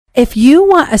if you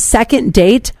want a second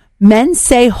date, men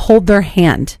say hold their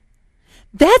hand.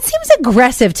 That seems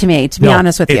aggressive to me, to be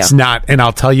honest with you. It's not, and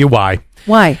I'll tell you why.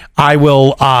 Why? I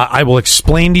will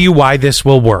explain to you why this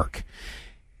will work.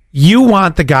 You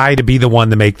want the guy to be the one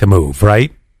to make the move,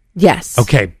 right? Yes.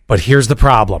 Okay, but here's the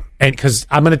problem. And because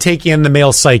I'm going to take you in the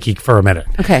male psyche for a minute.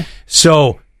 Okay.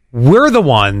 So we're the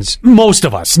ones, most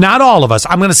of us, not all of us,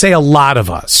 I'm going to say a lot of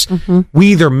us,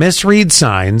 we either misread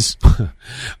signs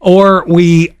or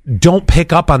we don't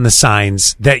pick up on the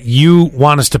signs that you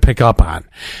want us to pick up on.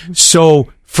 So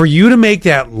for you to make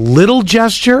that little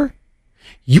gesture,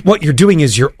 what you're doing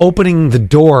is you're opening the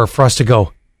door for us to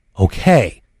go,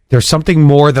 okay, there's something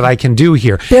more that I can do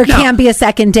here. There can be a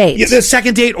second date. Yeah, the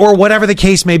second date or whatever the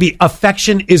case may be,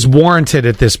 affection is warranted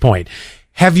at this point.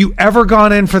 Have you ever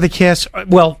gone in for the kiss?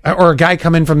 Well, or a guy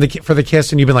come in for the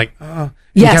kiss and you've been like, oh,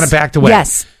 you kind of backed away.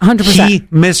 Yes, 100%. He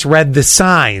misread the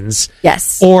signs.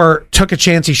 Yes. Or took a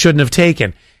chance he shouldn't have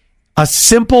taken. A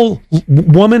simple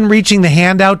woman reaching the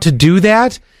hand out to do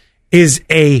that is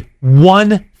a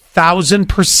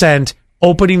 1,000%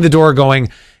 opening the door going,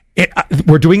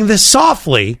 we're doing this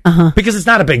softly because it's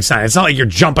not a big sign. It's not like you're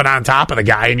jumping on top of the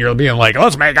guy and you're being like,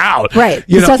 let's make out. Right.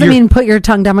 This doesn't mean put your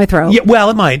tongue down my throat. Yeah, well,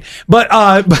 it might. But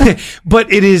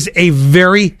it is a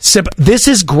very simple. This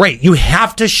is great. You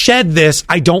have to shed this.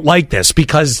 I don't like this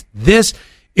because this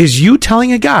is you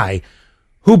telling a guy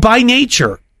who by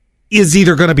nature is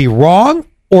either going to be wrong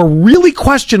or really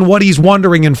question what he's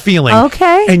wondering and feeling.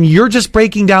 Okay. And you're just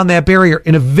breaking down that barrier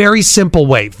in a very simple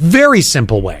way. Very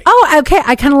simple way. Oh, okay.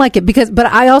 I kind of like it but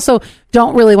I also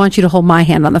don't really want you to hold my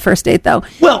hand on the first date, though.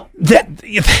 Well, then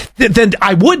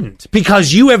I wouldn't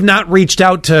because you have not reached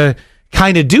out to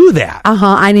kind of do that.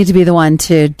 I need to be the one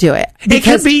to do it. It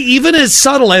could be even as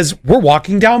subtle as we're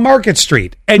walking down Market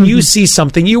Street and you see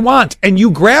something you want and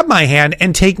you grab my hand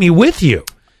and take me with you.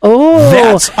 Oh,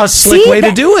 that's a slick way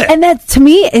to do it. And that to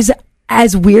me is,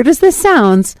 as weird as this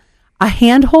sounds, a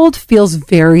handhold feels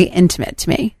very intimate to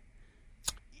me.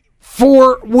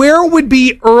 For where would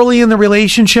be early in the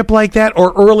relationship like that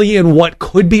or early in what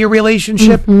could be a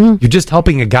relationship, you're just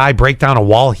helping a guy break down a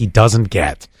wall he doesn't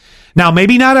get. Now,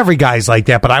 maybe not every guy's like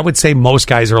that, but I would say most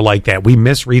guys are like that. We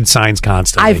misread signs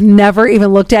constantly. I've never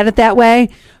even looked at it that way,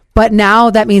 but now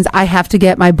that means I have to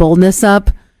get my boldness up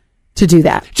to do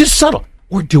that. Just subtle.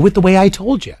 Or do it the way I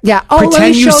told you. Yeah. Oh, let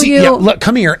me show you. Yeah, look,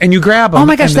 come here, and you grab them. Oh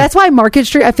my gosh, that's why Market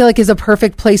Street I feel like is a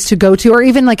perfect place to go to, or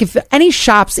even like if any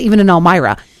shops, even in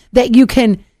Elmira, that you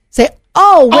can say,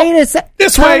 "Oh, wait a second,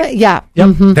 this way." Yeah.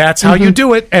 Yep. That's how you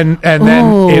do it, and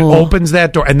then it opens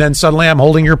that door, and then suddenly I'm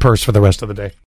holding your purse for the rest of the day.